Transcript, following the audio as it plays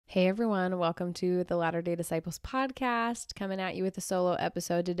Hey everyone, welcome to the Latter-day Disciples podcast, coming at you with a solo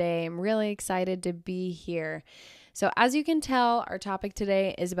episode today. I'm really excited to be here. So as you can tell, our topic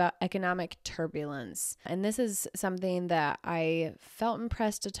today is about economic turbulence. And this is something that I felt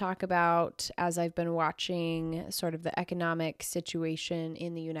impressed to talk about as I've been watching sort of the economic situation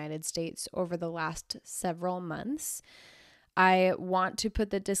in the United States over the last several months. I want to put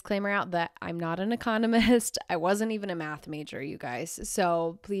the disclaimer out that I'm not an economist. I wasn't even a math major, you guys.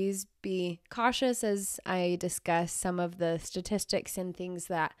 So please be cautious as I discuss some of the statistics and things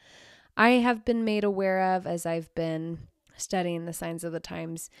that I have been made aware of as I've been studying the signs of the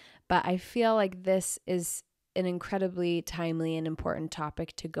times. But I feel like this is an incredibly timely and important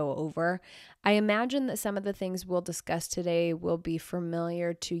topic to go over. I imagine that some of the things we'll discuss today will be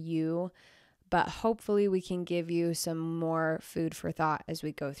familiar to you, but hopefully we can give you some more food for thought as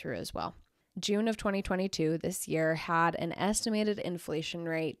we go through as well. June of 2022, this year, had an estimated inflation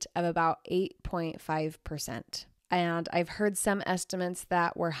rate of about 8.5%. And I've heard some estimates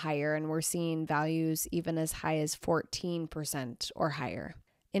that were higher, and we're seeing values even as high as 14% or higher.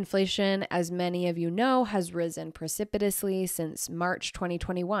 Inflation, as many of you know, has risen precipitously since March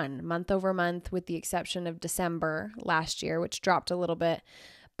 2021, month over month, with the exception of December last year, which dropped a little bit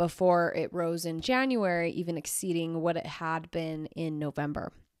before it rose in January, even exceeding what it had been in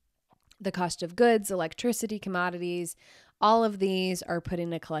November. The cost of goods, electricity, commodities, all of these are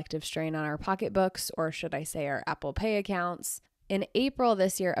putting a collective strain on our pocketbooks, or should I say our Apple Pay accounts. In April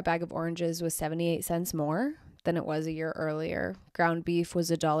this year, a bag of oranges was 78 cents more than it was a year earlier. Ground beef was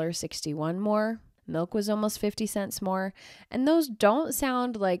 $1.61 more. Milk was almost 50 cents more. And those don't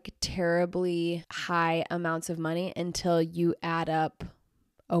sound like terribly high amounts of money until you add up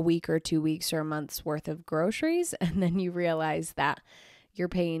a week or 2 weeks or a month's worth of groceries, and then you realize that you're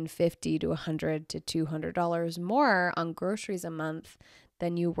paying $50 to $100 to $200 more on groceries a month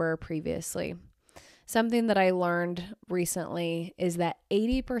than you were previously. Something that I learned recently is that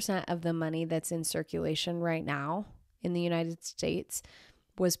 80% of the money that's in circulation right now in the United States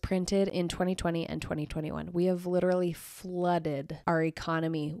was printed in 2020 and 2021. We have literally flooded our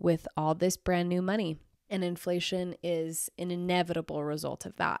economy with all this brand new money. And inflation is an inevitable result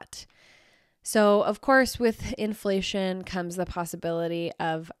of that. So, of course, with inflation comes the possibility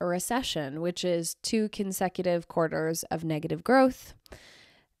of a recession, which is 2 consecutive quarters of negative growth.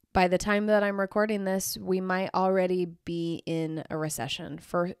 By the time that I'm recording this, we might already be in a recession.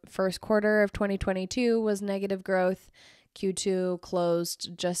 First quarter of 2022 was negative growth. Q2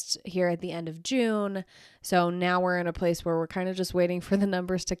 closed just here at the end of June. So now we're in a place where we're kind of just waiting for the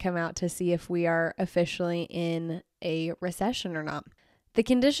numbers to come out to see if we are officially in a recession or not. The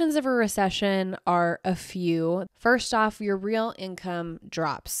conditions of a recession are a few. First off, your real income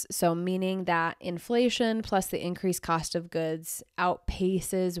drops. So meaning that inflation plus the increased cost of goods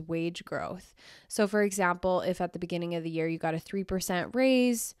outpaces wage growth. So for example, if at the beginning of the year you got a 3%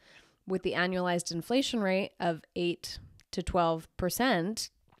 raise with the annualized inflation rate of 8 to 12%,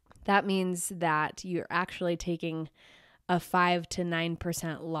 that means that you're actually taking a 5 to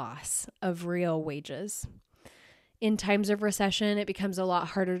 9% loss of real wages. In times of recession, it becomes a lot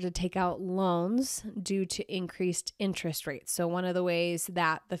harder to take out loans due to increased interest rates. So one of the ways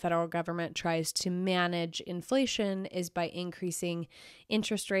that the federal government tries to manage inflation is by increasing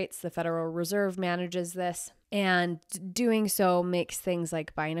interest rates. The Federal Reserve manages this. And doing so makes things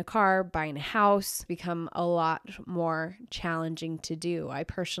like buying a car, buying a house become a lot more challenging to do. I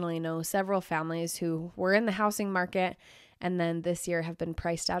personally know several families who were in the housing market and then this year have been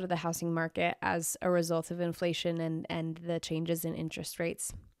priced out of the housing market as a result of inflation and the changes in interest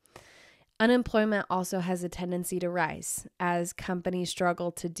rates. Unemployment also has a tendency to rise as companies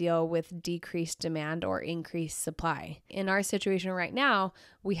struggle to deal with decreased demand or increased supply. In our situation right now,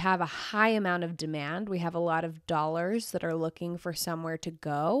 we have a high amount of demand. We have a lot of dollars that are looking for somewhere to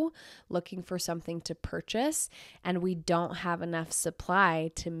go, looking for something to purchase, and we don't have enough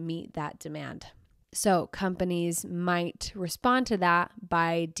supply to meet that demand. So companies might respond to that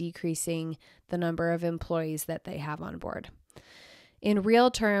by decreasing the number of employees that they have on board. In real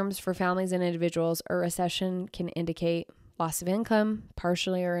terms, for families and individuals, a recession can indicate loss of income,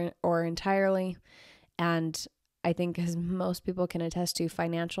 partially or entirely. And I think, as most people can attest to,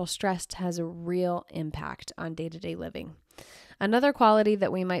 financial stress has a real impact on day-to-day living. Another quality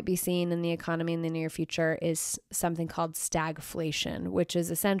that we might be seeing in the economy in the near future is something called stagflation, which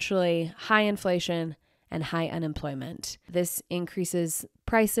is essentially high inflation and high unemployment. This increases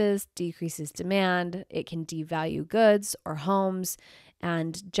prices, decreases demand. It can devalue goods or homes,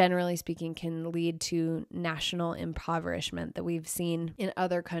 and generally speaking can lead to national impoverishment that we've seen in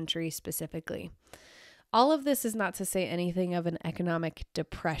other countries specifically. All of this is not to say anything of an economic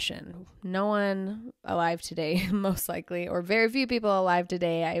depression. No one alive today, most likely, or very few people alive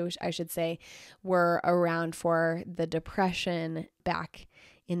today, I should say, were around for the depression back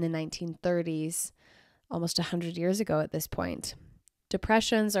in the 1930s, almost 100 years ago at this point.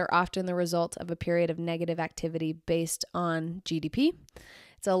 Depressions are often the result of a period of negative activity based on GDP.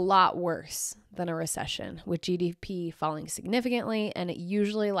 It's a lot worse than a recession, with GDP falling significantly, and it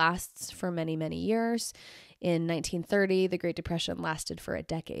usually lasts for many, many years. In 1930, the Great Depression lasted for a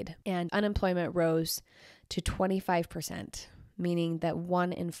decade, and unemployment rose to 25%, meaning that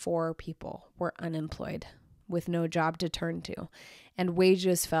 1 in 4 people were unemployed with no job to turn to, and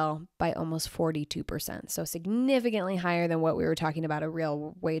wages fell by almost 42%, so significantly higher than what we were talking about, a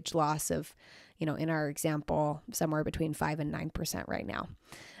real wage loss of, in our example, somewhere between 5 and 9% right now.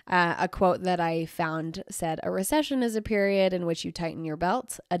 A quote that I found said, "A recession is a period in which you tighten your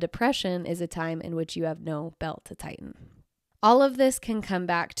belt. A depression is a time in which you have no belt to tighten." All of this can come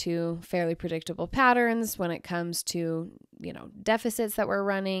back to fairly predictable patterns when it comes to, deficits that we're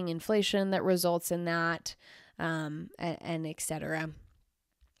running, inflation that results in that, and et cetera.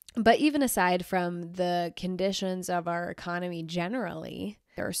 But even aside from the conditions of our economy generally,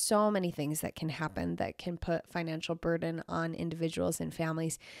 there are so many things that can happen that can put financial burden on individuals and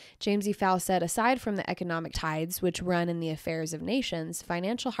families. James E. Faust said, "Aside from the economic tides which run in the affairs of nations,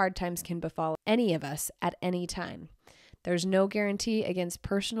 financial hard times can befall any of us at any time. There's no guarantee against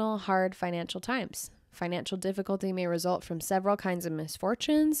personal hard financial times. Financial difficulty may result from several kinds of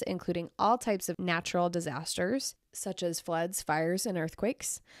misfortunes, including all types of natural disasters, such as floods, fires, and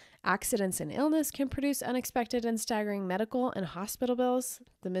earthquakes. Accidents and illness can produce unexpected and staggering medical and hospital bills.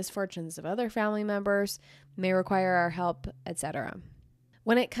 The misfortunes of other family members may require our help, etc."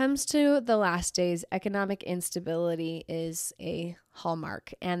 When it comes to the last days, economic instability is a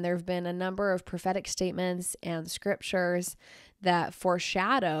hallmark, and there have been a number of prophetic statements and scriptures that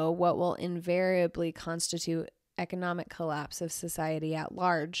foreshadow what will invariably constitute economic collapse of society at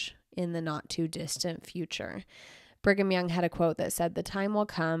large in the not too distant future. Brigham Young had a quote that said, "The time will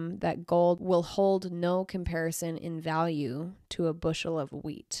come that gold will hold no comparison in value to a bushel of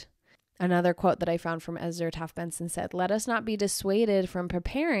wheat." Another quote that I found from Ezra, Taft, Benson said, "Let us not be dissuaded from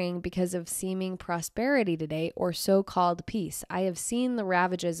preparing because of seeming prosperity today or so-called peace. I have seen the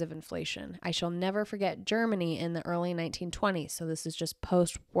ravages of inflation. I shall never forget Germany in the early 1920s." So this is just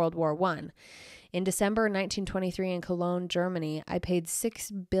post-World War I. "In December 1923 in Cologne, Germany, I paid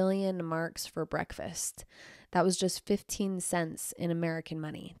 6 billion marks for breakfast. That was just 15 cents in American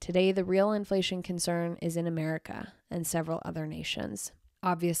money. Today, the real inflation concern is in America and several other nations."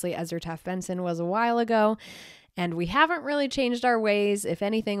 Obviously, Ezra Taft Benson was a while ago, and we haven't really changed our ways. If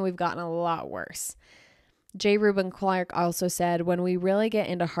anything, we've gotten a lot worse. J. Reuben Clark also said, "When we really get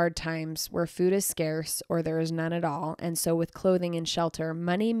into hard times where food is scarce or there is none at all, and so with clothing and shelter,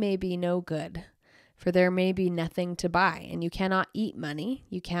 money may be no good, for there may be nothing to buy, and you cannot eat money,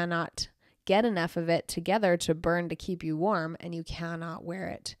 you cannot get enough of it together to burn to keep you warm, and you cannot wear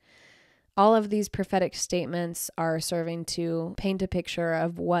it." All of these prophetic statements are serving to paint a picture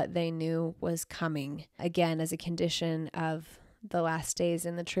of what they knew was coming, again, as a condition of the last days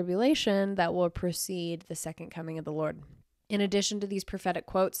in the tribulation that will precede the second coming of the Lord. In addition to these prophetic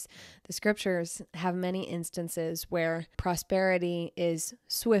quotes, the scriptures have many instances where prosperity is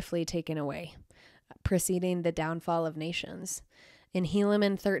swiftly taken away, preceding the downfall of nations. In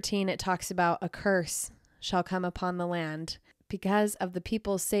Helaman 13, it talks about a curse shall come upon the land because of the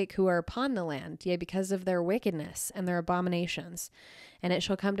people's sake who are upon the land, yea, because of their wickedness and their abominations. "And it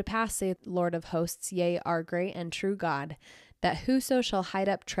shall come to pass, saith the Lord of hosts, yea, our great and true God, that whoso shall hide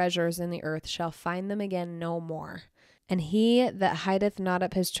up treasures in the earth shall find them again no more. And he that hideth not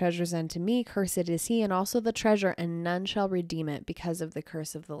up his treasures unto me, cursed is he, and also the treasure, and none shall redeem it because of the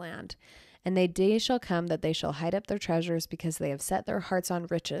curse of the land. And the day shall come that they shall hide up their treasures, because they have set their hearts on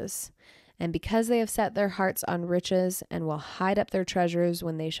riches. And because they have set their hearts on riches, and will hide up their treasures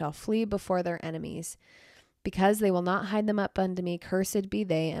when they shall flee before their enemies. Because they will not hide them up unto me, cursed be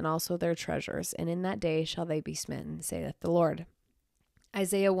they, and also their treasures. And in that day shall they be smitten, saith the Lord."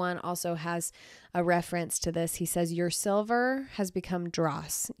 Isaiah 1 also has a reference to this. He says, "Your silver has become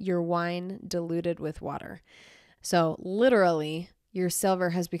dross, your wine diluted with water." So literally, your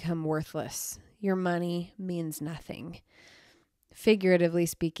silver has become worthless. Your money means nothing. Figuratively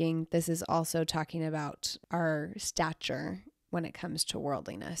speaking, this is also talking about our stature when it comes to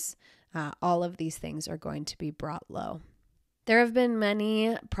worldliness. All of these things are going to be brought low. There have been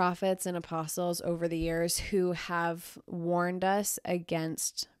many prophets and apostles over the years who have warned us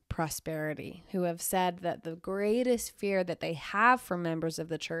against prosperity, who have said that the greatest fear that they have for members of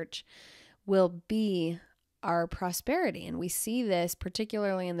the church will be our prosperity. And we see this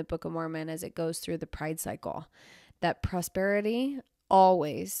particularly in the Book of Mormon as it goes through the pride cycle, that prosperity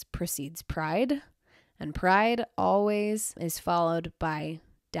always precedes pride, and pride always is followed by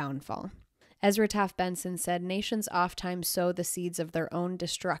downfall. Ezra Taft Benson said, nations oftentimes sow the seeds of their own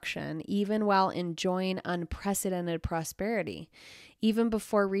destruction, even while enjoying unprecedented prosperity, even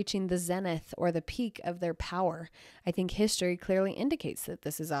before reaching the zenith or the peak of their power. I think history clearly indicates that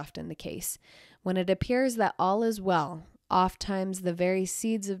this is often the case. When it appears that all is well, oftentimes the very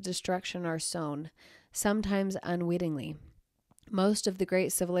seeds of destruction are sown, sometimes unwittingly. Most of the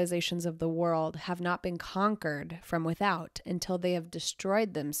great civilizations of the world have not been conquered from without until they have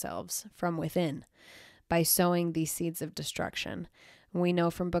destroyed themselves from within by sowing these seeds of destruction. We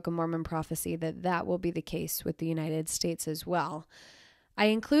know from Book of Mormon prophecy that that will be the case with the United States as well. I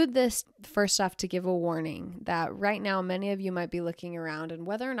include this first off to give a warning that right now many of you might be looking around, and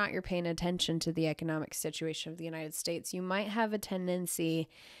whether or not you're paying attention to the economic situation of the United States, you might have a tendency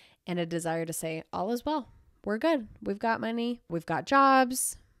and a desire to say, all is well. We're good. We've got money. We've got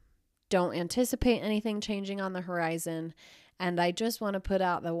jobs. Don't anticipate anything changing on the horizon. And I just want to put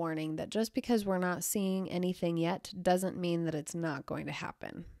out the warning that just because we're not seeing anything yet doesn't mean that it's not going to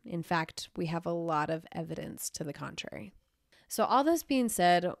happen. In fact, we have a lot of evidence to the contrary. So all this being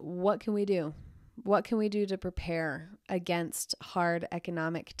said, what can we do? What can we do to prepare against hard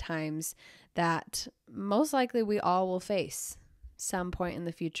economic times that most likely we all will face some point in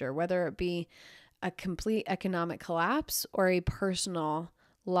the future, whether it be a complete economic collapse or a personal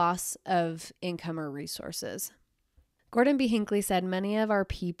loss of income or resources? Gordon B. Hinckley said, many of our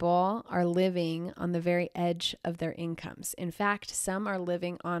people are living on the very edge of their incomes. In fact, some are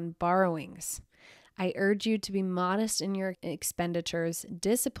living on borrowings. I urge you to be modest in your expenditures,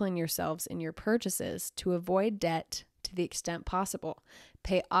 discipline yourselves in your purchases to avoid debt to the extent possible.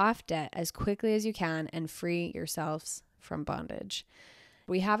 Pay off debt as quickly as you can and free yourselves from bondage.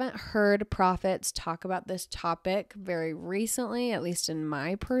 We haven't heard prophets talk about this topic very recently, at least in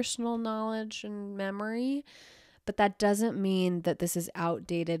my personal knowledge and memory, but that doesn't mean that this is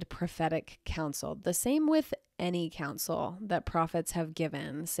outdated prophetic counsel. The same with any counsel that prophets have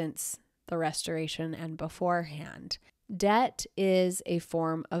given since the restoration and beforehand. Debt is a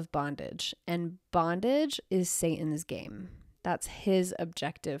form of bondage, and bondage is Satan's game. That's his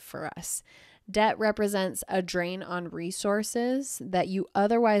objective for us. Debt represents a drain on resources that you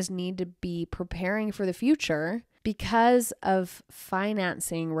otherwise need to be preparing for the future because of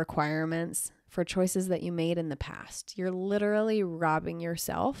financing requirements for choices that you made in the past. You're literally robbing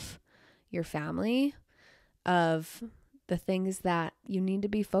yourself, your family, of the things that you need to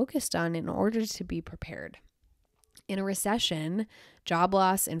be focused on in order to be prepared. In a recession, job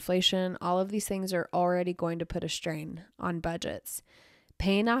loss, inflation, all of these things are already going to put a strain on budgets.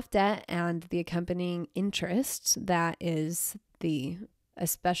 Paying off debt and the accompanying interest, that is the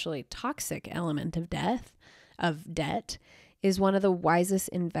especially toxic element of debt, is one of the wisest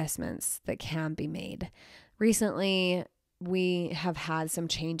investments that can be made. Recently, we have had some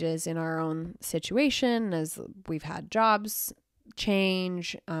changes in our own situation as we've had jobs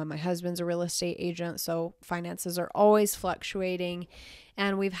change. My husband's a real estate agent, so finances are always fluctuating.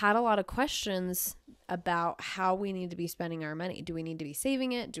 And we've had a lot of questions about how we need to be spending our money. Do we need to be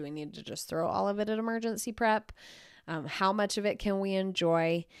saving it? Do we need to just throw all of it at emergency prep? How much of it can we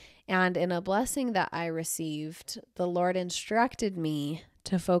enjoy? And in a blessing that I received, the Lord instructed me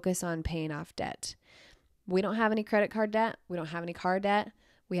to focus on paying off debt. We don't have any credit card debt. We don't have any car debt.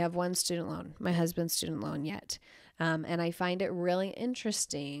 We have one student loan, my husband's student loan yet. And I find it really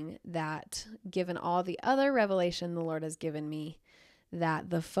interesting that given all the other revelation the Lord has given me, that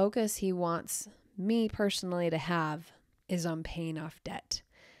the focus he wants me personally to have is on paying off debt.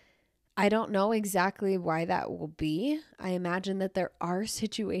 I don't know exactly why that will be. I imagine that there are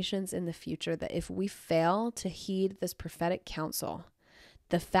situations in the future that if we fail to heed this prophetic counsel,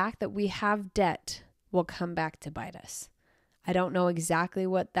 the fact that we have debt will come back to bite us. I don't know exactly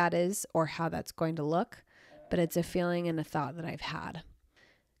what that is or how that's going to look, but it's a feeling and a thought that I've had.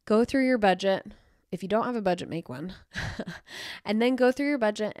 Go through your budget. If you don't have a budget, make one. And then go through your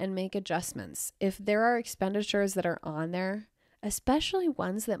budget and make adjustments. If there are expenditures that are on there, especially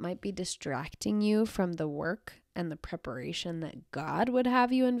ones that might be distracting you from the work and the preparation that God would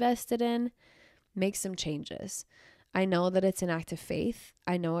have you invested in, make some changes. I know that it's an act of faith.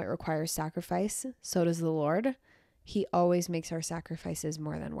 I know it requires sacrifice. So does the Lord. He always makes our sacrifices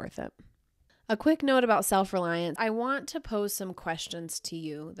more than worth it. A quick note about self-reliance. I want to pose some questions to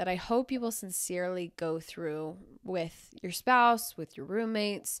you that I hope you will sincerely go through with your spouse, with your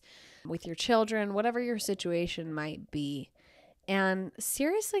roommates, with your children, whatever your situation might be. and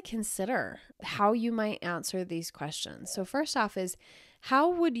seriously consider how you might answer these questions. So first off is, how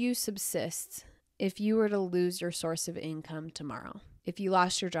would you subsist if you were to lose your source of income tomorrow? If you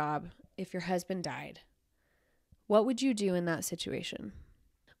lost your job, if your husband died, what would you do in that situation?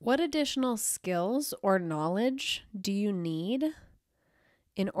 What additional skills or knowledge do you need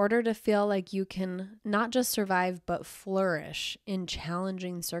in order to feel like you can not just survive, but flourish in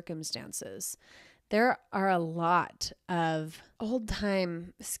challenging circumstances? There are a lot of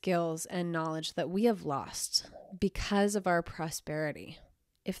old-time skills and knowledge that we have lost because of our prosperity.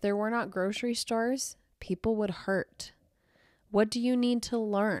 If there were not grocery stores, people would hurt. What do you need to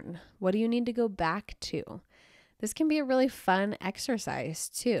learn? What do you need to go back to? This can be a really fun exercise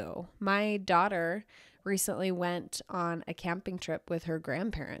too. My daughter recently went on a camping trip with her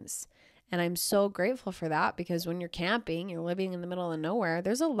grandparents. And I'm so grateful for that, because when you're camping, you're living in the middle of nowhere,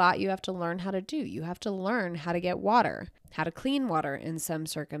 there's a lot you have to learn how to do. You have to learn how to get water, how to clean water in some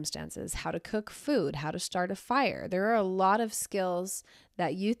circumstances, how to cook food, how to start a fire. There are a lot of skills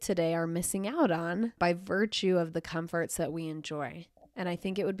that youth today are missing out on by virtue of the comforts that we enjoy. And I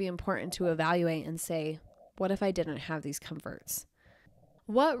think it would be important to evaluate and say, what if I didn't have these comforts?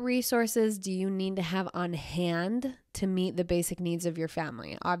 What resources do you need to have on hand to meet the basic needs of your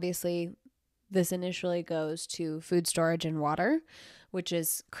family? Obviously, this initially goes to food storage and water, which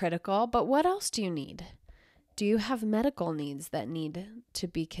is critical, but what else do you need? Do you have medical needs that need to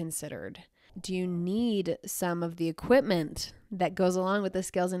be considered? Do you need some of the equipment that goes along with the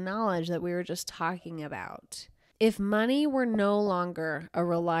skills and knowledge that we were just talking about? If money were no longer a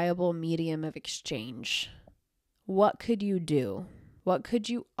reliable medium of exchange, what could you do? What could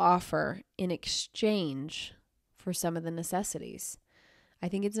you offer in exchange for some of the necessities? I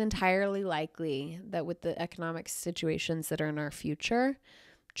think it's entirely likely that with the economic situations that are in our future,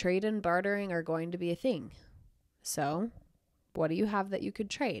 trade and bartering are going to be a thing. So, what do you have that you could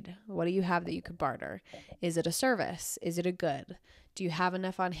trade? What do you have that you could barter? Is it a service? Is it a good? Do you have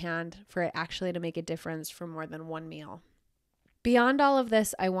enough on hand for it actually to make a difference for more than one meal? Beyond all of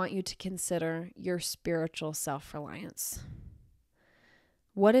this, I want you to consider your spiritual self-reliance.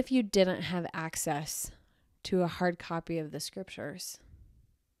 What if you didn't have access to a hard copy of the scriptures?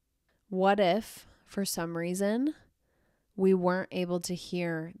 What if, for some reason, we weren't able to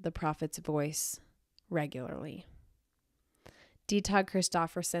hear the prophet's voice regularly? D. Todd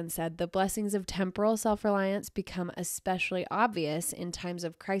Christofferson said, the blessings of temporal self-reliance become especially obvious in times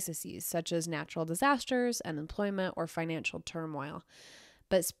of crises, such as natural disasters, unemployment, or financial turmoil.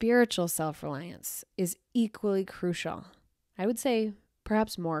 But spiritual self-reliance is equally crucial. I would say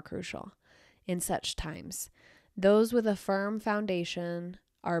perhaps more crucial in such times. Those with a firm foundation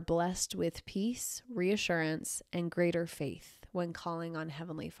are blessed with peace, reassurance, and greater faith when calling on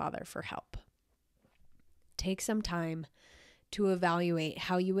Heavenly Father for help. Take some time to evaluate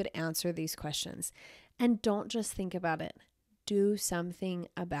how you would answer these questions. And don't just think about it. Do something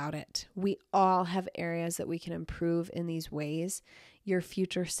about it. We all have areas that we can improve in these ways. Your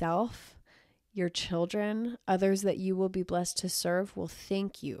future self, your children, others that you will be blessed to serve will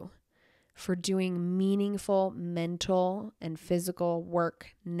thank you for doing meaningful mental and physical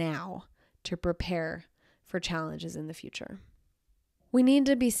work now to prepare for challenges in the future. We need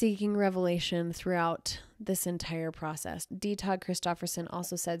to be seeking revelation throughout this entire process. D. Todd Christofferson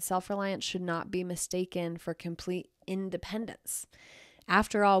also said, self-reliance should not be mistaken for complete independence.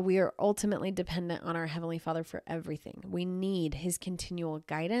 After all, we are ultimately dependent on our Heavenly Father for everything. We need His continual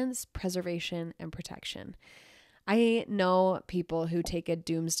guidance, preservation, and protection. I know people who take a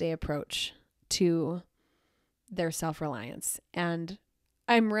doomsday approach to their self-reliance, and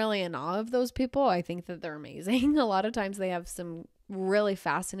I'm really in awe of those people. I think that they're amazing. A lot of times they have some really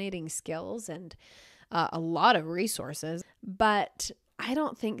fascinating skills and a lot of resources, but I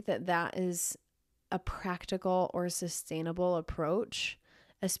don't think that that is a practical or sustainable approach,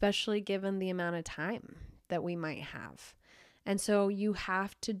 especially given the amount of time that we might have. And so you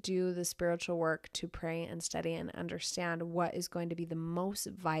have to do the spiritual work to pray and study and understand what is going to be the most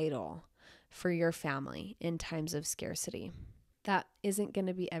vital for your family in times of scarcity. That isn't going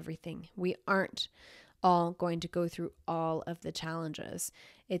to be everything. We aren't all going to go through all of the challenges.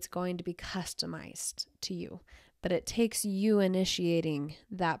 It's going to be customized to you, but it takes you initiating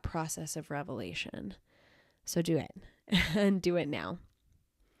that process of revelation. So do it and do it now.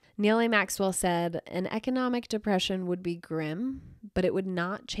 Neal A. Maxwell said, an economic depression would be grim, but it would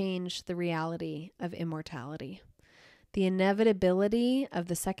not change the reality of immortality. The inevitability of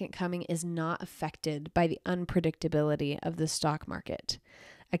the second coming is not affected by the unpredictability of the stock market.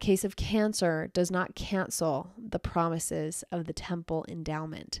 A case of cancer does not cancel the promises of the temple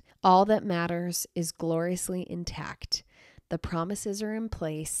endowment. All that matters is gloriously intact. The promises are in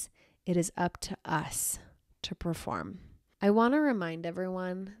place. It is up to us to perform. I want to remind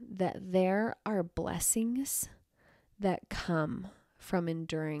everyone that there are blessings that come from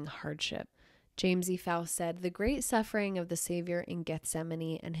enduring hardship. James E. Faust said, "The great suffering of the Savior in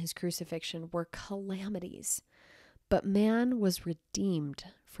Gethsemane and his crucifixion were calamities, but man was redeemed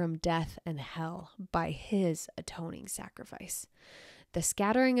from death and hell by his atoning sacrifice. The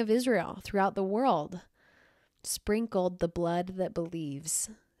scattering of Israel throughout the world sprinkled the blood that believes,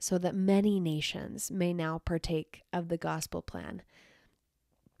 so that many nations may now partake of the gospel plan."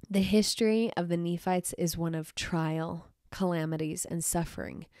 The history of the Nephites is one of trial, calamities, and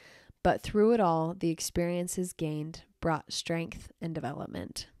suffering, but through it all, the experiences gained brought strength and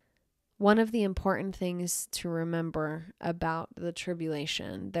development. One of the important things to remember about the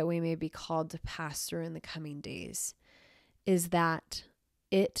tribulation that we may be called to pass through in the coming days is that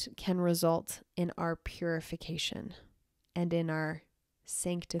it can result in our purification and in our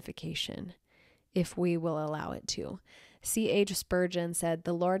sanctification if we will allow it to. C.H. Spurgeon said,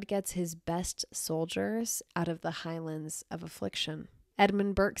 "The Lord gets his best soldiers out of the highlands of affliction."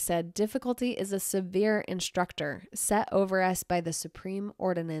 Edmund Burke said, "Difficulty is a severe instructor set over us by the supreme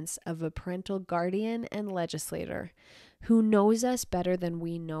ordinance of a parental guardian and legislator who knows us better than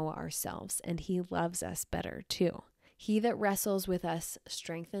we know ourselves, and he loves us better too. He that wrestles with us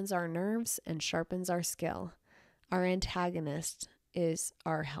strengthens our nerves and sharpens our skill. Our antagonist is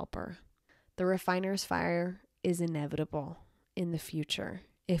our helper." The refiner's fire is inevitable in the future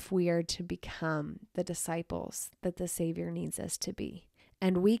if we are to become the disciples that the Savior needs us to be.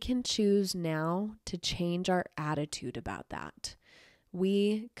 And we can choose now to change our attitude about that.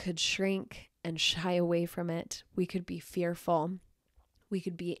 We could shrink and shy away from it. We could be fearful. We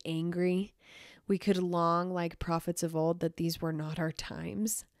could be angry. We could long, like prophets of old, that these were not our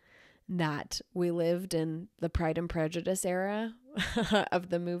times, that we lived in the Pride and Prejudice era of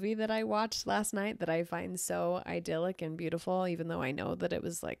the movie that I watched last night that I find so idyllic and beautiful, even though I know that it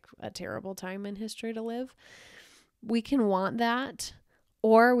was like a terrible time in history to live. We can want that,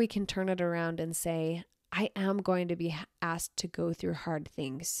 or we can turn it around and say, I am going to be asked to go through hard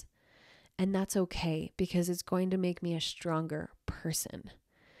things. And that's okay, because it's going to make me a stronger person.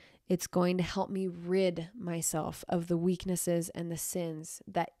 It's going to help me rid myself of the weaknesses and the sins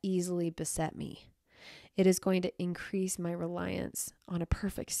that easily beset me. It is going to increase my reliance on a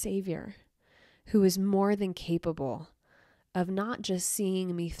perfect Savior who is more than capable of not just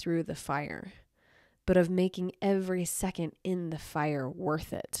seeing me through the fire, but of making every second in the fire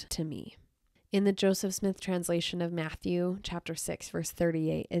worth it to me. In the Joseph Smith translation of Matthew chapter 6, verse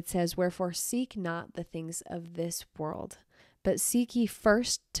 38, it says, "Wherefore seek not the things of this world, but seek ye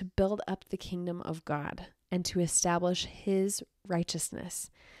first to build up the kingdom of God and to establish his righteousness,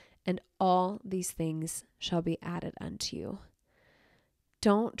 and all these things shall be added unto you."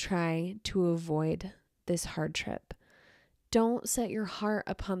 Don't try to avoid this hard trip. Don't set your heart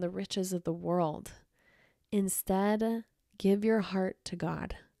upon the riches of the world. Instead, give your heart to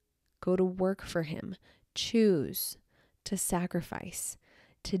God. Go to work for him. Choose to sacrifice,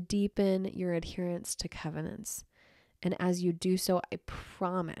 to deepen your adherence to covenants. And as you do so, I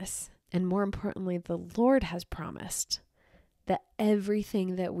promise, and more importantly, the Lord has promised, that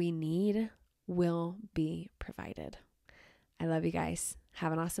everything that we need will be provided. I love you guys.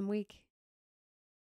 Have an awesome week.